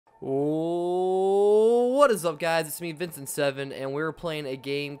What is up, guys? It's me, Vincent7, and we're playing a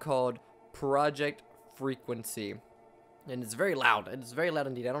game called Project Frequency. And it's very loud. It's very loud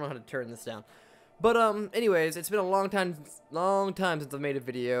indeed. I don't know how to turn this down. But, anyways, it's been a long time since I've made a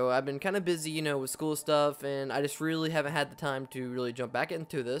video. I've been kind of busy, you know, with school stuff, and I just really haven't had the time to really jump back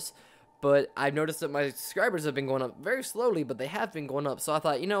into this. But I've noticed that my subscribers have been going up very slowly, but they have been going up. So I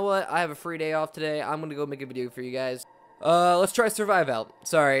thought, you know what? I have a free day off today. I'm gonna go make a video for you guys. Let's try Survive Out.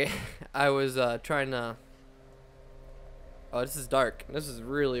 Sorry, I was, trying to... Oh, this is dark. This is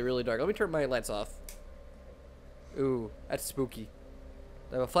really, really dark. Let me turn my lights off. Ooh, that's spooky. Do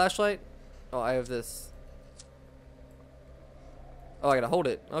I have a flashlight? Oh, I have this. Oh, I gotta hold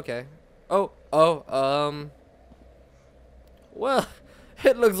it. Okay. Well,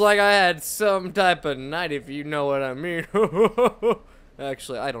 it looks like I had some type of night, if you know what I mean.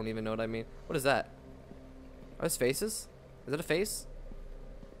 Actually, I don't even know what I mean. What is that? Are those faces? Is that a face?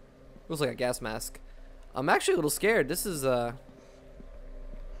 Looks like a gas mask. I'm actually a little scared. This is the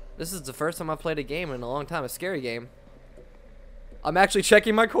first time I've played a game in a long time, a scary game. I'm actually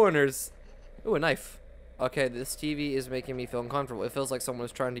checking my corners. Ooh, a knife. Okay, this TV is making me feel uncomfortable. It feels like someone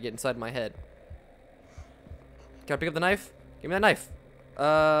is trying to get inside my head. Can I pick up the knife? Give me that knife.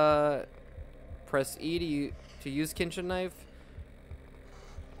 Press E to use kitchen knife.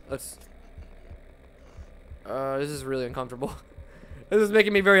 Let's... this is really uncomfortable. This is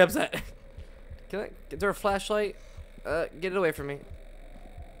making me very upset. Is there a flashlight? Get it away from me.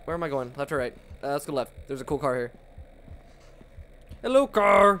 Where am I going? Left or right? Let's go left. There's a cool car here. Hello,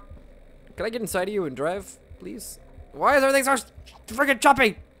 car. Can I get inside of you and drive, please? Why is everything so freaking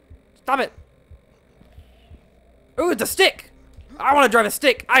choppy? Stop it. Ooh, it's a stick. I want to drive a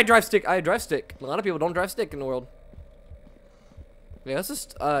stick. I drive stick. I drive stick. A lot of people don't drive stick in the world. Yeah, let's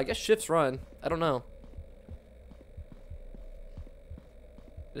just, I guess shifts run. I don't know.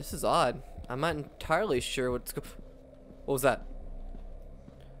 This is odd. I'm not entirely sure what's what was that?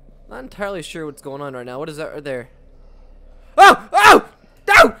 Not entirely sure what's going on right now. What is that right there? Oh! Oh!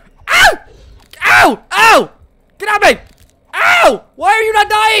 No! Ow! Ow! Ow! Get out of me! Ow! Why are you not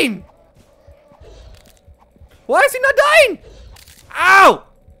dying? Why is he not dying? Ow!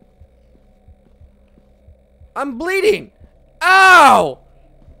 I'm bleeding. Ow!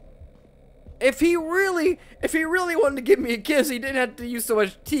 If he really wanted to give me a kiss, he didn't have to use so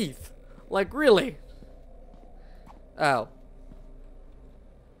much teeth. Like, really? Ow.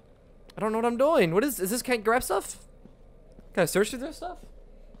 I don't know what I'm doing. Is this, can I grab stuff? Can I search through this stuff?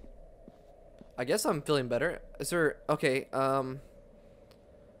 I guess I'm feeling better. Is there, okay, I'm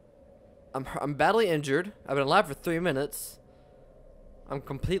badly injured. I've been alive for 3 minutes. I'm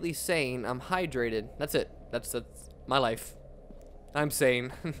completely sane. I'm hydrated. That's it. That's my life. I'm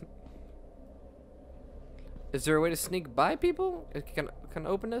sane. Is there a way to sneak by people? Can I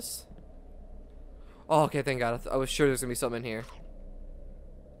open this? Oh, okay, thank God. I was sure there's gonna be something in here.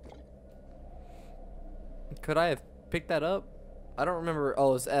 Could I have picked that up? I don't remember. Oh,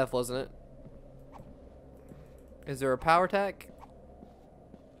 it was F, wasn't it? Is there a power tack?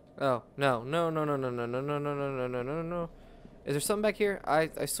 Oh, no. No. Is there something back here? I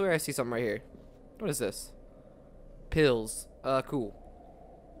swear I see something right here. What is this? Pills. Cool.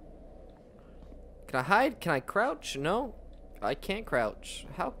 Can I hide? Can I crouch? No. I can't crouch.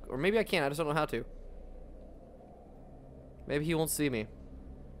 How? Or maybe I can. I just don't know how to. Maybe he won't see me.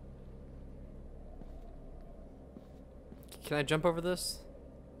 Can I jump over this?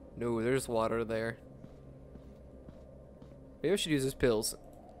 No, there's water there. Maybe I should use his pills.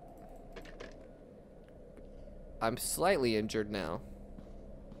 I'm slightly injured now.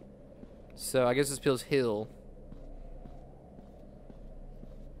 So I guess his pills heal.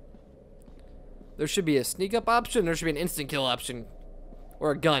 There should be a sneak up option. There should be an instant kill option.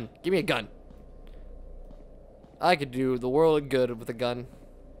 Or a gun. Give me a gun. I could do the world good with a gun.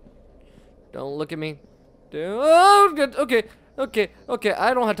 Don't look at me. Oh, good. Okay.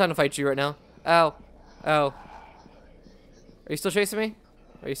 I don't have time to fight you right now. Ow. Are you still chasing me?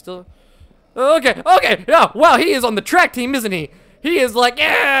 Are you still? Okay. Yeah. Wow, he is on the track team, isn't he? He is like,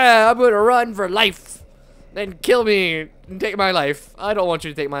 yeah, I'm gonna run for life. Then kill me and take my life. I don't want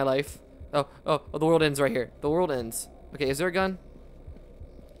you to take my life. Oh, the world ends right here. The world ends. Okay, is there a gun?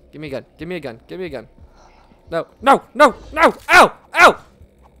 Give me a gun. No. Ow!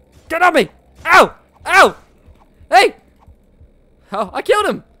 Get on me! Ow! Hey! Oh, I killed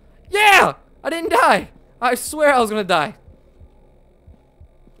him! Yeah! I didn't die! I swear I was gonna die.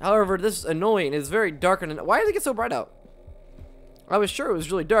 However, this is annoying. It's very dark and why does it get so bright out? I was sure it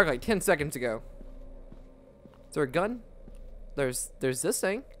was really dark like 10 seconds ago. Is there a gun? There's this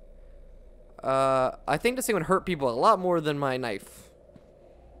thing. I think this thing would hurt people a lot more than my knife.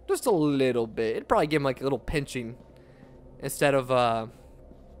 Just a little bit. It'd probably give him like a little pinching instead of a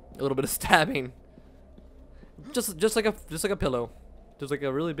little bit of stabbing. Just like a pillow. Just like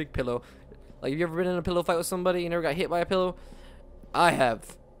a really big pillow. Like, have you ever been in a pillow fight with somebody? You never got hit by a pillow? I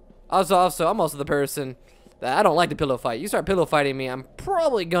have. I'm also the person that I don't like the pillow fight. You start pillow fighting me, I'm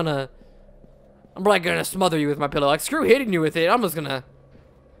probably gonna smother you with my pillow. Like, screw hitting you with it. I'm just gonna.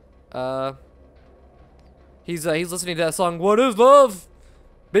 He's listening to that song. What is love?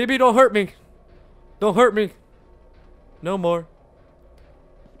 Baby, don't hurt me. Don't hurt me. No more.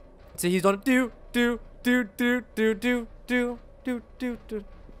 See, he's on do.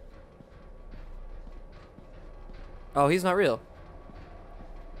 Oh, he's not real.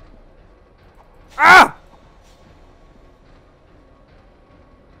 Ah!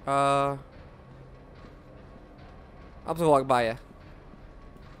 I'm just gonna walk by you.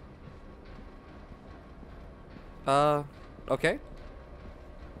 Okay.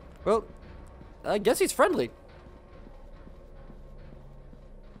 Well, I guess he's friendly.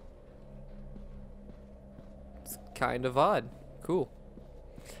 It's kind of odd. Cool.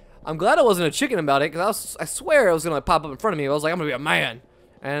 I'm glad I wasn't a chicken about it, because I swear it was gonna pop up in front of me. I was like, I'm gonna be a man,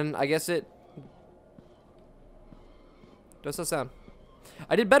 and I guess it. Does that sound?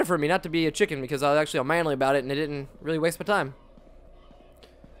 I did better for me not to be a chicken because I was actually manly about it, and it didn't really waste my time.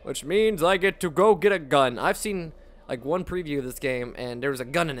 Which means I get to go get a gun. I've seen like one preview of this game, and there was a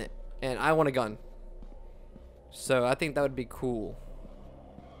gun in it, and I want a gun. So I think that would be cool.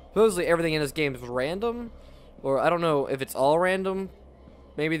 Supposedly everything in this game is random, or I don't know if it's all random.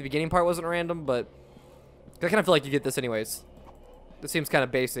 Maybe the beginning part wasn't random, but I kind of feel like you get this anyways. This seems kind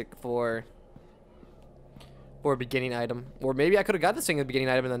of basic for a beginning item. Or maybe I could have got this thing as a beginning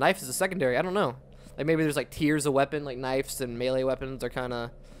item and the knife is a secondary. I don't know. Like maybe there's like tiers of weapon, like knives and melee weapons are kind of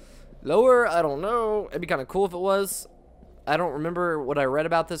lower. I don't know. It'd be kind of cool if it was. I don't remember what I read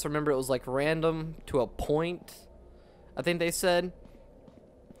about this. I remember it was like random to a point, I think they said.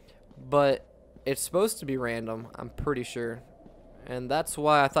 But it's supposed to be random, I'm pretty sure. And that's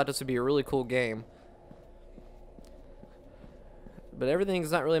why I thought this would be a really cool game. But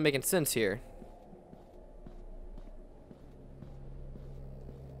everything's not really making sense here.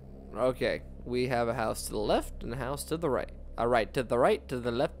 Okay, we have a house to the left and a house to the right. A right to the right, to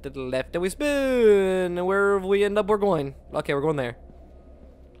the left, and we spin. And wherever we end up, we're going. Okay, we're going there.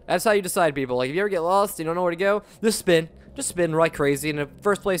 That's how you decide, people. Like, if you ever get lost, you don't know where to go, just spin. Just spin right crazy. And the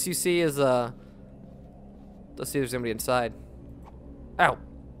first place you see is, let's see if there's anybody inside. Ow.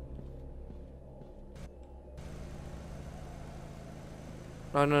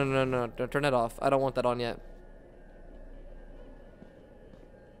 Oh, no. Don't turn that off. I don't want that on yet.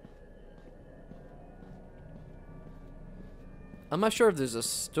 I'm not sure if there's a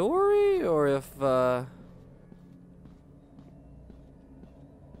story or if,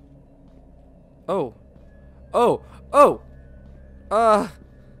 Oh.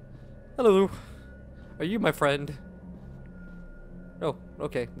 Hello. Are you my friend? Oh,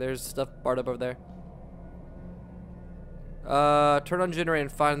 okay. There's stuff barred up over there. Turn on generator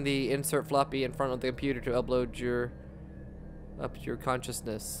and find the insert floppy in front of the computer to upload your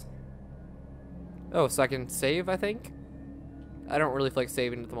consciousness. Oh, so I can save, I think? I don't really feel like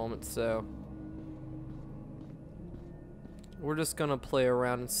saving at the moment, so we're just gonna play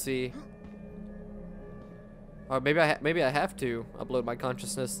around and see. Or maybe I have to upload my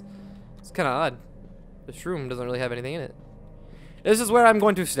consciousness. It's kind of odd. This room doesn't really have anything in it. This is where I'm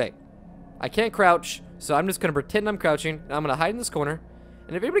going to stay. I can't crouch, so I'm just gonna pretend I'm crouching, and I'm gonna hide in this corner.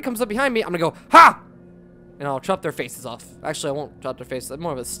 And if anybody comes up behind me, I'm gonna go ha, and I'll chop their faces off. Actually, I won't chop their faces. I'm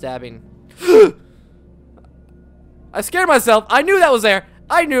more of a stabbing. I scared myself. I knew that was there.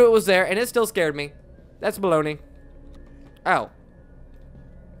 I knew it was there, and it still scared me. That's baloney. Ow.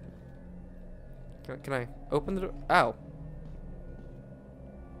 Can I open the door? Ow.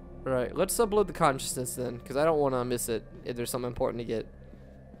 Alright, let's upload the consciousness then, because I don't want to miss it if there's something important to get.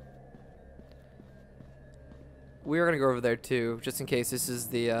 We're going to go over there too, just in case this is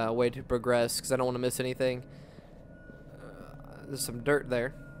the way to progress, because I don't want to miss anything. There's some dirt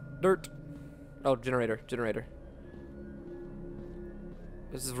there. Dirt. Oh, generator.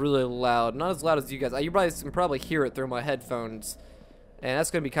 This is really loud. Not as loud as you guys. You guys can probably hear it through my headphones. And that's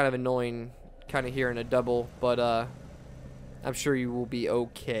going to be kind of annoying, kind of hearing a double. But I'm sure you will be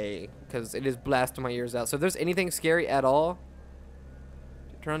okay, because it is blasting my ears out. So if there's anything scary at all,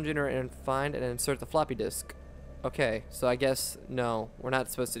 turn on generator and find and insert the floppy disk. Okay, so I guess, no, we're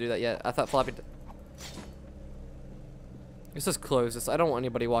not supposed to do that yet. I thought floppy... Let's just close this. I don't want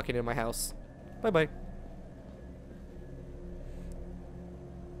anybody walking in my house. Bye-bye.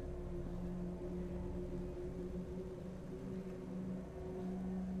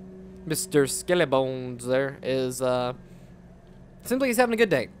 Mr. Skellebones there is, seems like he's having a good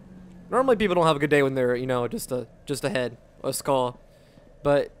day. Normally people don't have a good day when they're, you know, just a head, a skull.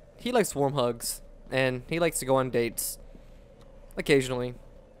 But he likes warm hugs, and he likes to go on dates. Occasionally.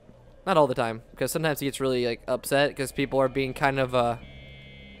 Not all the time, because sometimes he gets really, like, upset because people are being kind of,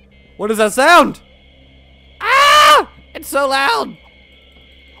 What is that sound? Ah! It's so loud!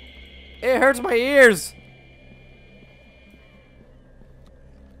 It hurts my ears!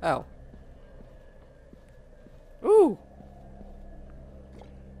 Oh. Ooh!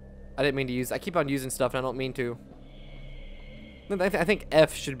 I didn't mean to use... I keep on using stuff and I don't mean to. I think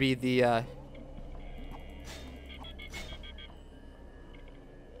F should be the,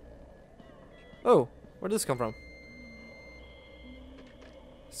 Oh, where did this come from?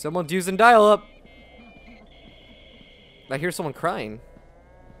 Someone's using dial-up. I hear someone crying.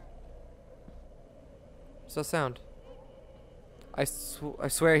 What's that sound? I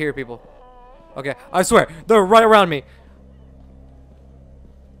swear I hear people. Okay, I swear, they're right around me.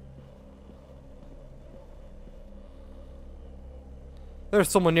 There's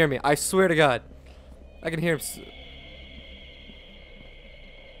someone near me. I swear to God. I can hear him.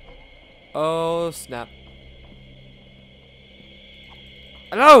 Oh, snap.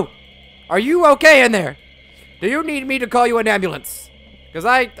 Hello? Are you okay in there? Do you need me to call you an ambulance? Because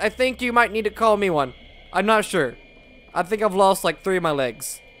I think you might need to call me one. I'm not sure. I think I've lost like 3 of my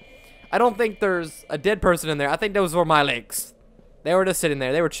legs. I don't think there's a dead person in there. I think those were my legs. They were just sitting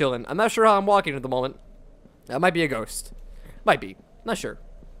there. They were chilling. I'm not sure how I'm walking at the moment. That might be a ghost. Might be. Not sure.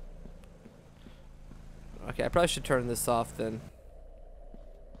 Okay, I probably should turn this off then.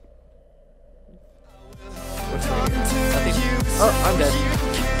 Oh, I'm dead.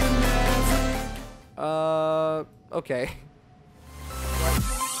 Okay.